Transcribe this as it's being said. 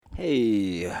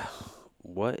Hey,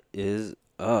 what is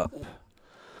up?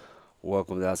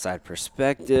 Welcome to Outside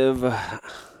Perspective. We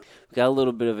got a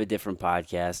little bit of a different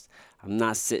podcast. I'm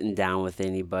not sitting down with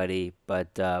anybody,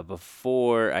 but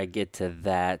before I get to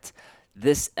that,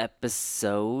 this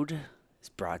episode is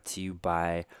brought to you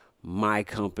by my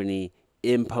company,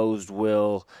 Imposed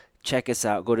Will. Check us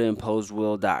out. Go to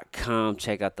imposedwill.com.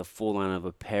 Check out the full line of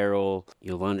apparel.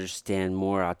 You'll understand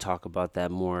more. I'll talk about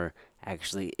that more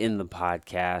actually in the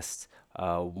podcast,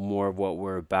 more of what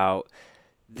we're about.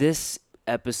 This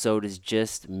episode is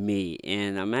just me,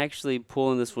 and I'm actually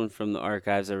pulling this one from the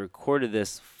archives. I recorded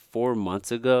this 4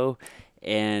 months ago,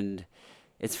 and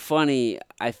it's funny.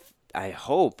 I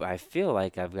feel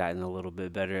like I've gotten a little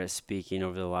bit better at speaking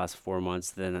over the last 4 months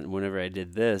than whenever I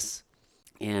did this.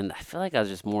 And I feel like I was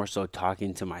just more so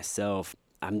talking to myself.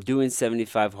 I'm doing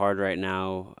 75 hard right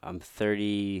now. I'm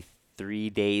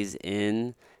 33 days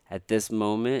in at this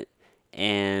moment.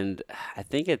 And I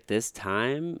think at this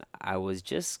time, I was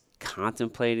just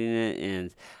contemplating it.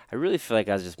 And I really feel like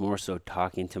I was just more so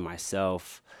talking to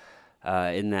myself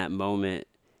in that moment.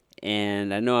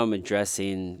 And I know I'm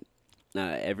addressing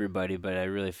everybody, but I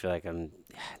really feel like now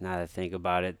that I think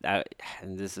about it,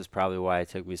 and this is probably why it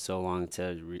took me so long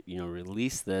to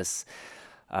release this,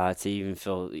 to even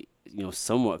feel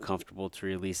somewhat comfortable to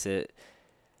release it.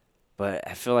 But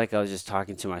I feel like I was just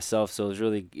talking to myself, so it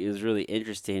was really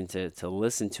interesting to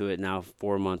listen to it now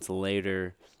 4 months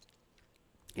later,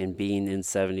 and being in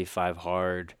 75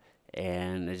 hard,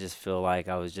 and I just feel like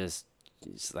I was just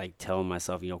like telling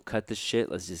myself, cut the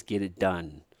shit, let's just get it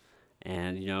done.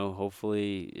 And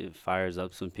hopefully it fires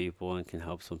up some people and can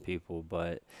help some people.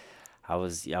 But I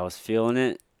was feeling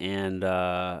it, and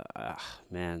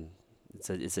man,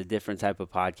 it's a different type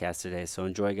of podcast today. So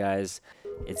enjoy, guys.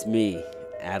 It's me,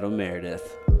 Adam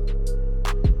Meredith.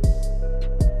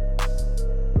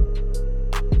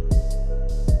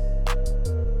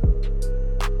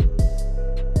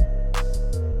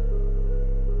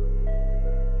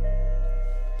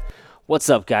 What's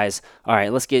up, guys? All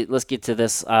right, let's get to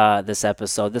this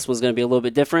episode. This one's gonna be a little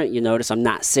bit different. You notice I'm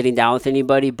not sitting down with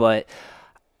anybody, but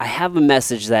I have a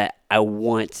message that I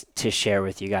want to share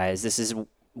with you guys. This is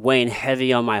weighing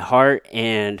heavy on my heart,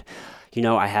 and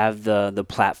I have the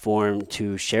platform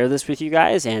to share this with you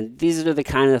guys. And these are the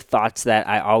kind of thoughts that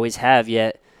I always have,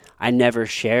 yet I never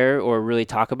share or really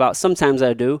talk about. Sometimes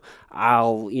I do.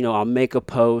 I'll make a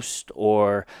post,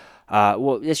 or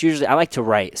well, it's usually I like to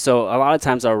write. So a lot of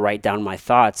times I'll write down my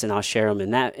thoughts and I'll share them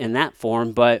in that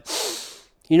form. But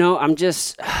I'm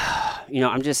just,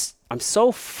 I'm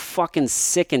so fucking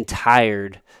sick and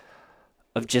tired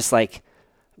of just like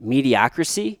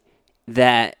mediocrity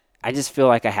that I just feel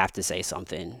like I have to say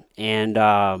something. And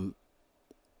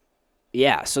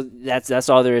yeah, so that's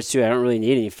all there is to it. I don't really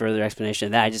need any further explanation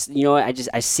of that. I just,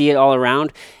 I see it all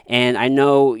around, and I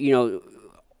know,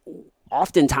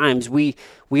 oftentimes we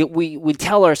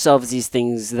tell ourselves these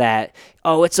things that,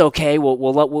 oh, it's okay,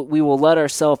 we will let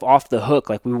ourselves off the hook,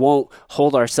 like we won't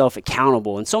hold ourselves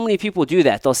accountable. And so many people do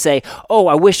that. They'll say, oh,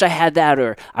 I wish I had that,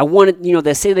 or I wanted,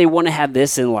 they say they want to have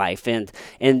this in life, and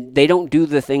they don't do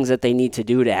the things that they need to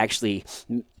do to actually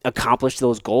accomplish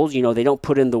those goals. They don't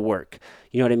put in the work.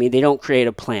 You know what I mean? They don't create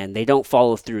a plan. They don't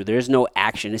follow through. There's no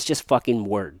action. It's just fucking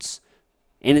words.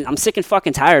 And I'm sick and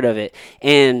fucking tired of it.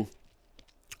 And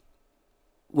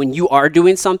when you are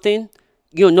doing something,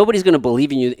 nobody's going to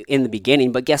believe in you in the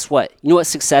beginning, but guess what? You know what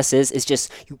success is? It's just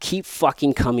you keep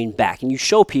fucking coming back, and you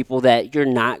show people that you're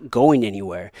not going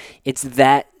anywhere. It's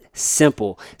that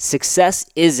simple. Success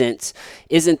isn't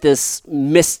this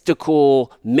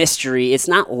mystical mystery. It's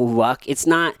not luck. It's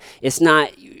not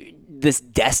this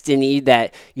destiny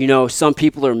that, some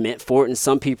people are meant for it and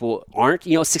some people aren't.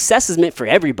 Success is meant for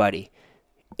everybody.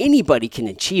 Anybody can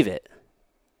achieve it.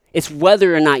 It's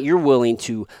whether or not you're willing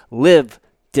to live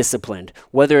disciplined,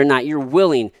 whether or not you're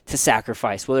willing to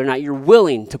sacrifice, whether or not you're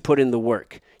willing to put in the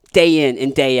work day in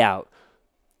and day out.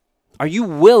 Are you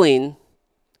willing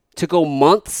to go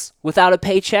months without a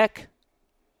paycheck?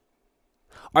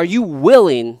 Are you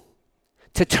willing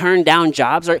to turn down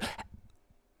jobs? Or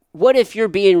what if you're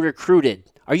being recruited?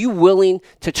 Are you willing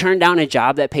to turn down a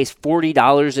job that pays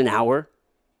 $40 an hour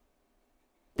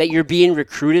that you're being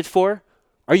recruited for?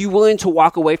 Are you willing to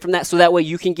walk away from that so that way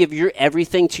you can give your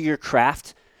everything to your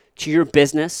craft, to your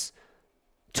business,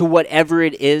 to whatever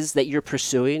it is that you're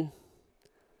pursuing?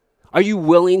 Are you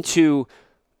willing to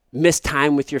miss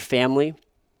time with your family,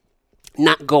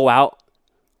 not go out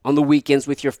on the weekends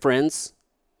with your friends?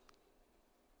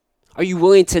 Are you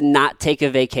willing to not take a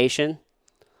vacation?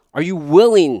 Are you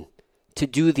willing to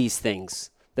do these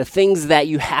things, the things that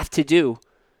you have to do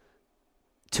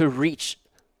to reach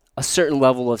a certain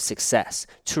level of success,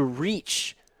 to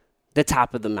reach the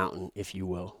top of the mountain, if you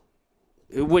will.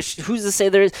 Which, who's to say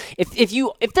there is?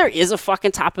 If there is a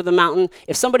fucking top of the mountain,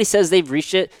 if somebody says they've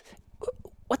reached it,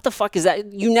 what the fuck is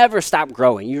that? You never stop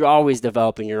growing. You're always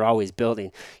developing. You're always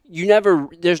building.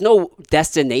 There's no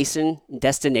destination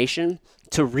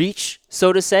to reach,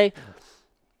 so to say.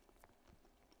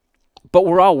 But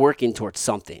we're all working towards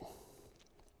something.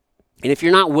 And if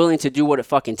you're not willing to do what it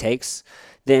fucking takes,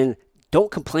 then don't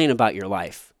complain about your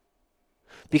life.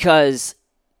 Because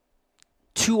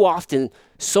too often,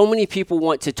 so many people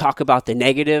want to talk about the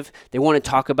negative. They want to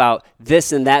talk about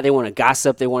this and that. They want to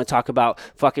gossip. They want to talk about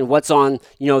fucking what's on,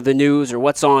 the news, or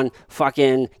what's on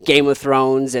fucking Game of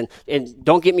Thrones. And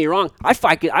don't get me wrong, I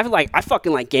fucking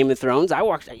like Game of Thrones. I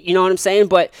watch, you know what I'm saying?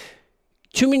 But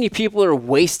too many people are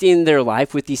wasting their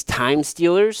life with these time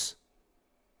stealers,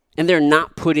 and they're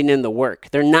not putting in the work.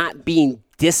 They're not being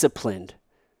disciplined.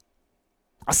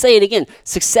 I'll say it again.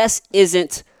 Success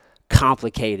isn't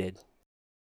complicated.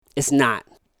 It's not.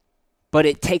 But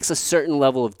it takes a certain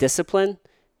level of discipline.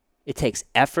 It takes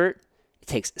effort. It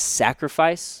takes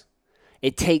sacrifice.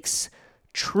 It takes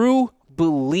true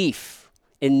belief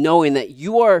in knowing that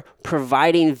you are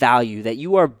providing value, that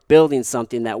you are building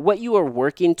something, that what you are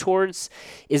working towards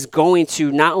is going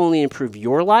to not only improve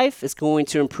your life, it's going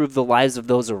to improve the lives of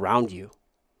those around you.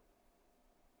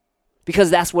 Because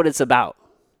that's what it's about.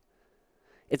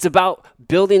 It's about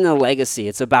building a legacy.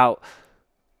 It's about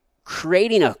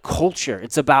creating a culture.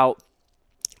 It's about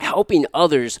helping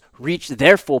others reach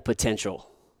their full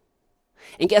potential.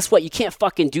 And guess what? You can't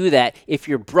fucking do that if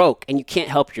you're broke and you can't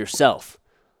help yourself.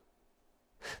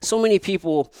 So many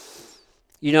people,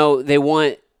 they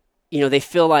want, they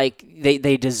feel like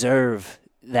they deserve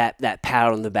that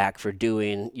pat on the back for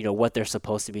doing, what they're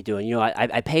supposed to be doing.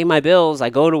 I pay my bills. I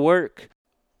go to work.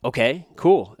 Okay,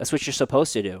 cool. That's what you're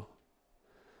supposed to do.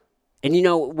 And,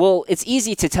 it's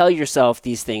easy to tell yourself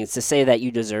these things, to say that you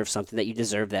deserve something, that you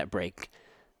deserve that break.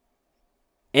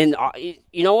 And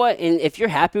you know what? And if you're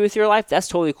happy with your life, that's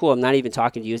totally cool. I'm not even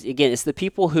talking to you. Again, it's the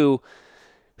people who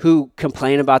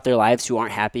complain about their lives, who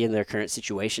aren't happy in their current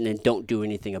situation and don't do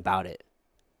anything about it.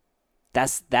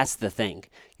 That's the thing.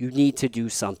 You need to do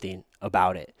something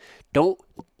about it. Don't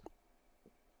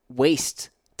waste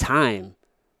time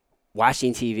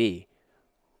watching TV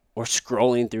or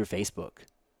scrolling through Facebook.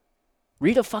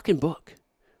 Read a fucking book.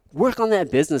 Work on that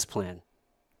business plan.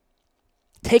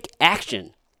 Take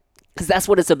action, because that's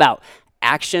what it's about.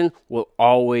 Action will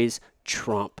always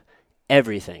trump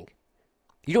everything.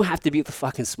 You don't have to be the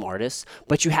fucking smartest,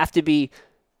 but you have to be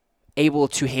able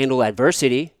to handle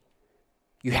adversity.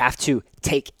 You have to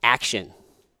take action.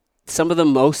 Some of the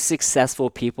most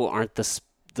successful people aren't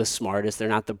the smartest. They're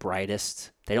not the brightest.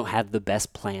 They don't have the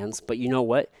best plans. But you know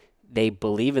what? They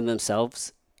believe in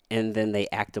themselves, and then they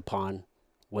act upon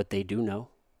what they do know.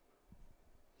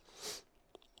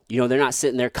 They're not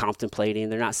sitting there contemplating.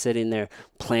 They're not sitting there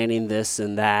planning this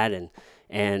and that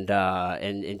and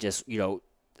just,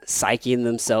 psyching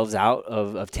themselves out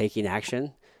of taking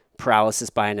action. Paralysis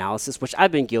by analysis, which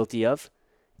I've been guilty of.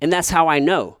 And that's how I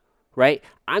know, right?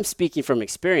 I'm speaking from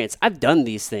experience. I've done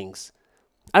these things.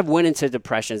 I've went into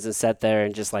depressions and sat there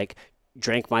and just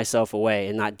drank myself away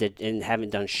and haven't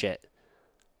done shit.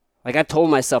 I told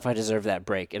myself I deserve that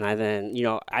break. And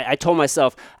I told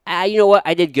myself, you know what?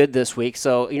 I did good this week.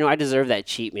 So, I deserve that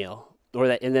cheat meal,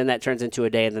 and then that turns into a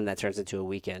day, and then that turns into a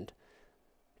weekend.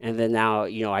 And then now,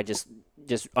 I just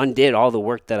undid all the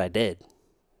work that I did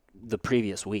the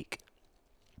previous week.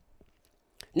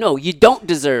 No, you don't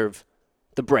deserve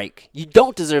the break. You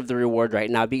don't deserve the reward right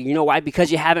now. You know why?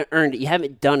 Because you haven't earned it. You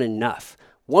haven't done enough.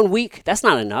 1 week, that's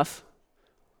not enough.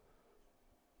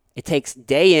 It takes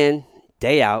day in,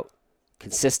 day out,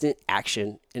 consistent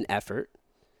action and effort.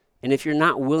 And if you're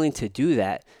not willing to do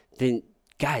that, then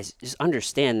guys, just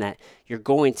understand that you're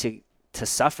going to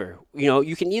suffer.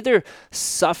 You can either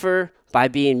suffer by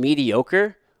being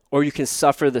mediocre, or you can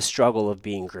suffer the struggle of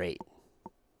being great.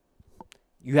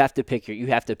 You have to pick it.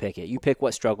 You pick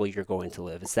what struggle you're going to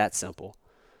live. It's that simple.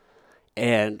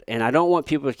 And I don't want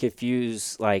people to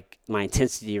confuse my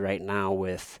intensity right now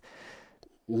with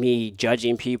me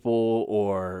judging people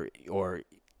or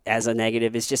as a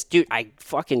negative. It's just, dude, I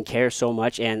fucking care so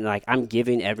much, and I'm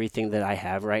giving everything that I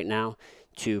have right now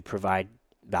to provide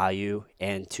value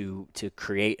and to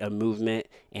create a movement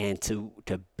and to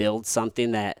build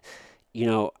something that,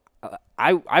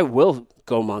 I will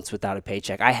go months without a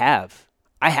paycheck. I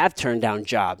have turned down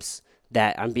jobs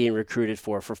that I'm being recruited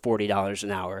for $40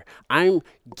 an hour. I'm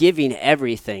giving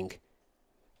everything.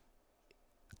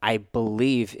 I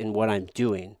believe in what I'm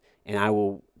doing, and I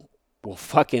will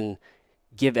fucking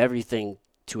give everything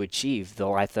to achieve the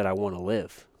life that I want to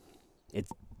live.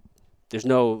 There's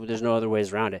no other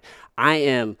ways around it. I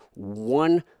am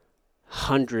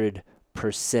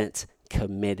 100%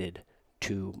 committed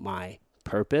to my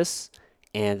purpose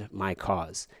and my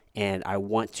cause. And I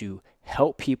want to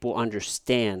help people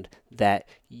understand that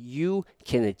you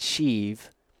can achieve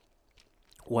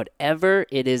whatever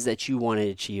it is that you want to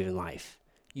achieve in life.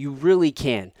 You really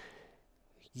can.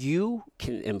 You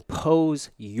can impose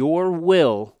your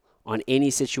will on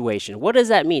any situation. What does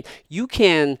that mean? You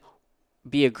can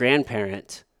be a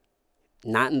grandparent,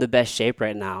 not in the best shape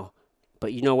right now,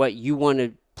 but you know what? You want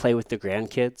to play with the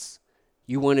grandkids.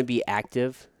 You want to be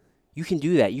active. You can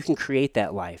do that. You can create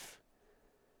that life.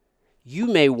 You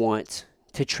may want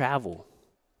to travel.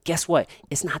 Guess what?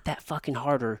 It's not that fucking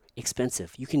hard or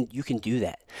expensive. You can do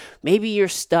that. Maybe you're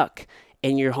stuck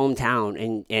in your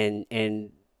hometown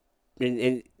and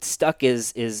stuck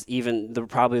is even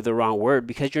probably the wrong word,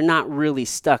 because you're not really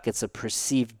stuck. It's a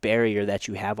perceived barrier that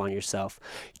you have on yourself.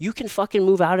 You can fucking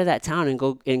move out of that town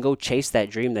and go chase that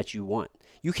dream that you want.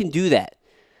 You can do that.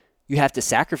 You have to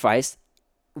sacrifice.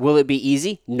 Will it be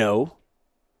easy? No.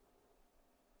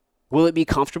 Will it be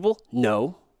comfortable?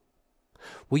 No.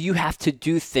 Will you have to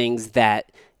do things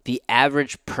that the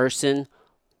average person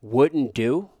wouldn't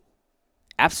do?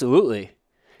 Absolutely.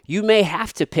 You may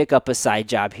have to pick up a side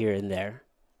job here and there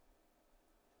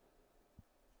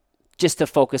just to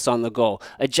focus on the goal.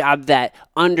 A job that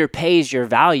underpays your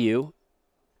value,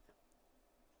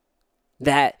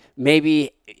 that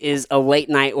maybe is a late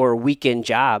night or a weekend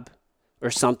job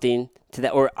or something to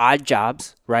that, or odd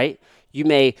jobs, right? You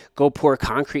may go pour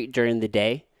concrete during the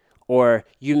day, or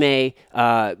you may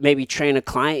maybe train a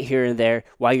client here and there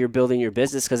while you're building your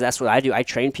business, because that's what I do. I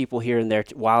train people here and there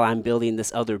while I'm building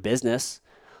this other business,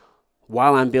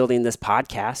 while I'm building this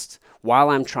podcast, while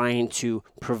I'm trying to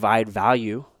provide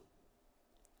value.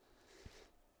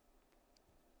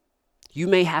 You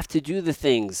may have to do the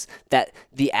things that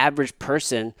the average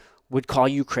person would call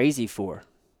you crazy for.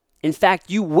 In fact,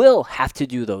 you will have to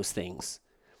do those things.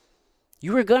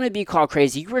 You are going to be called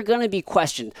crazy. You are going to be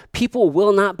questioned. People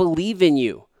will not believe in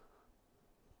you.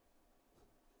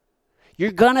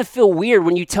 You're going to feel weird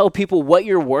when you tell people what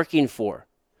you're working for.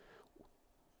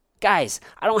 Guys,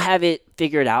 I don't have it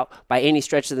figured out by any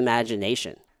stretch of the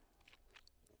imagination.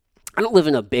 I don't live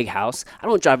in a big house. I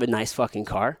don't drive a nice fucking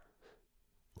car.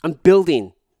 I'm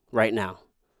building right now.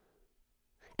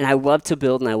 And I love to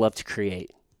build and I love to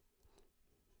create.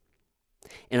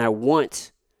 And I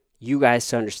want you guys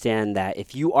to understand that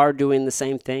if you are doing the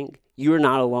same thing, you are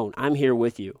not alone. I'm here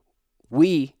with you.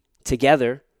 We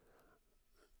together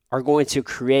are going to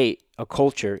create a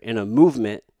culture and a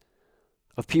movement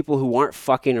of people who aren't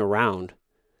fucking around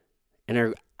and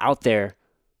are out there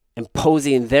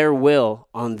imposing their will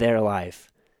on their life.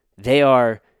 They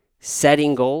are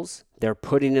setting goals, they're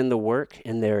putting in the work,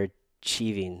 and they're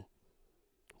achieving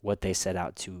what they set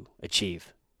out to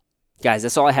achieve. Guys,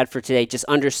 that's all I had for today. Just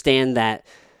understand that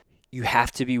you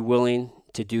have to be willing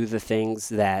to do the things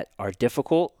that are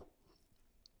difficult.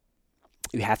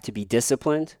 You have to be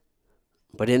disciplined.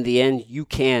 But in the end, you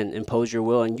can impose your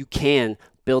will and you can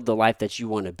build the life that you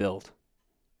want to build.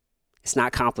 It's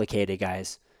not complicated,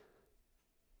 guys.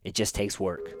 It just takes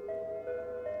work.